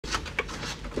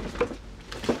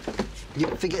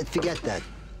Forget that.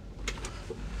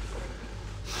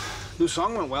 New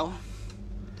song went well.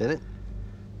 Did it?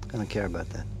 I don't care about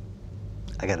that.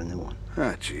 I got a new one.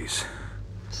 Ah, jeez.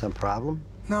 Some problem?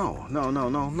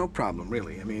 No problem,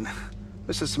 really. I mean,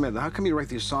 Mr. Smith, how come you write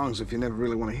these songs if you never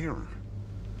really want to hear them?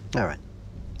 All right.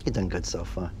 You've done good so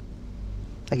far.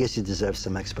 I guess you deserve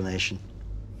some explanation.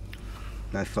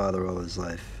 My father, all his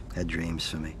life, had dreams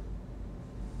for me.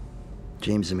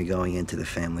 Dreams of me going into the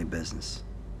family business,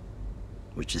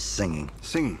 which is singing.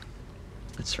 Singing?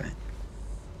 That's right.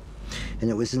 And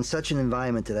it was in such an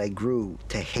environment that I grew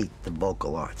to hate the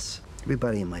vocal arts.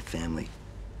 Everybody in my family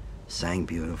sang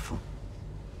beautiful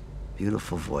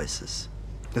voices.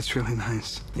 That's really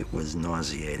nice. It was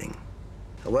nauseating.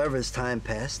 However, as time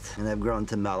passed, and I've grown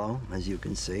to mellow, as you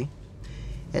can see,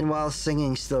 and while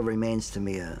singing still remains to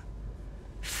me a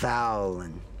foul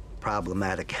and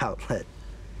problematic outlet,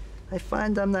 I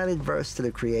find I'm not adverse to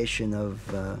the creation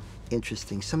of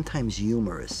interesting, sometimes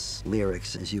humorous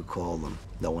lyrics, as you call them,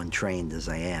 though untrained as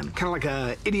I am. Kind of like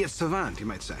a idiot savant, you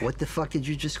might say. What the fuck did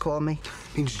you just call me?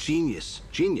 Means genius.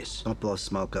 Genius. Don't blow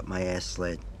smoke up my ass,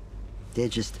 Slade. They're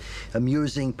just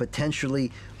amusing,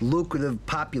 potentially lucrative,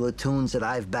 popular tunes that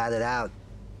I've batted out.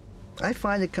 I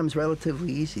find it comes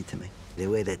relatively easy to me, the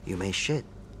way that you may shit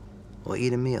or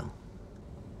eat a meal.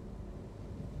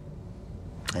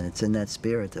 And it's in that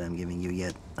spirit that I'm giving you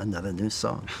yet another new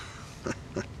song.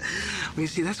 Well, you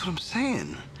see, that's what I'm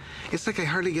saying. It's like I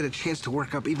hardly get a chance to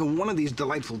work up even one of these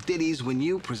delightful ditties when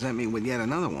you present me with yet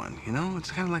another one, you know?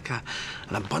 It's kind of like an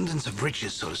abundance of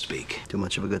riches, so to speak. Too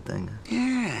much of a good thing.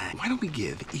 Yeah. Why don't we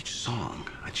give each song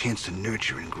a chance to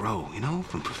nurture and grow, you know?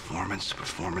 From performance to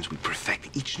performance, we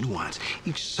perfect each nuance,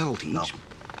 each subtlety, No. each...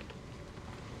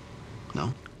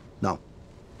 No? No.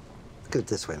 Look at it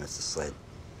this way, Mr. Slade.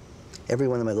 Every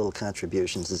one of my little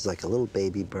contributions is like a little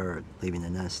baby bird leaving the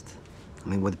nest. I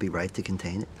mean, would it be right to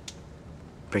contain it?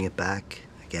 Bring it back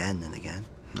again and again?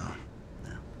 No.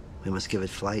 No. We must give it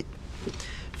flight.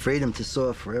 Freedom to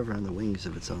soar forever on the wings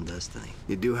of its own destiny.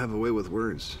 You do have a way with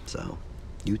words. So,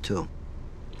 you too.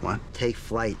 What? Take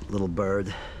flight, little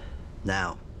bird.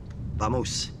 Now.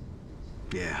 Vamos.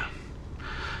 Yeah.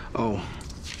 Oh.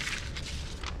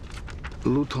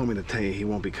 Lou told me to tell you he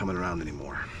won't be coming around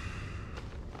anymore.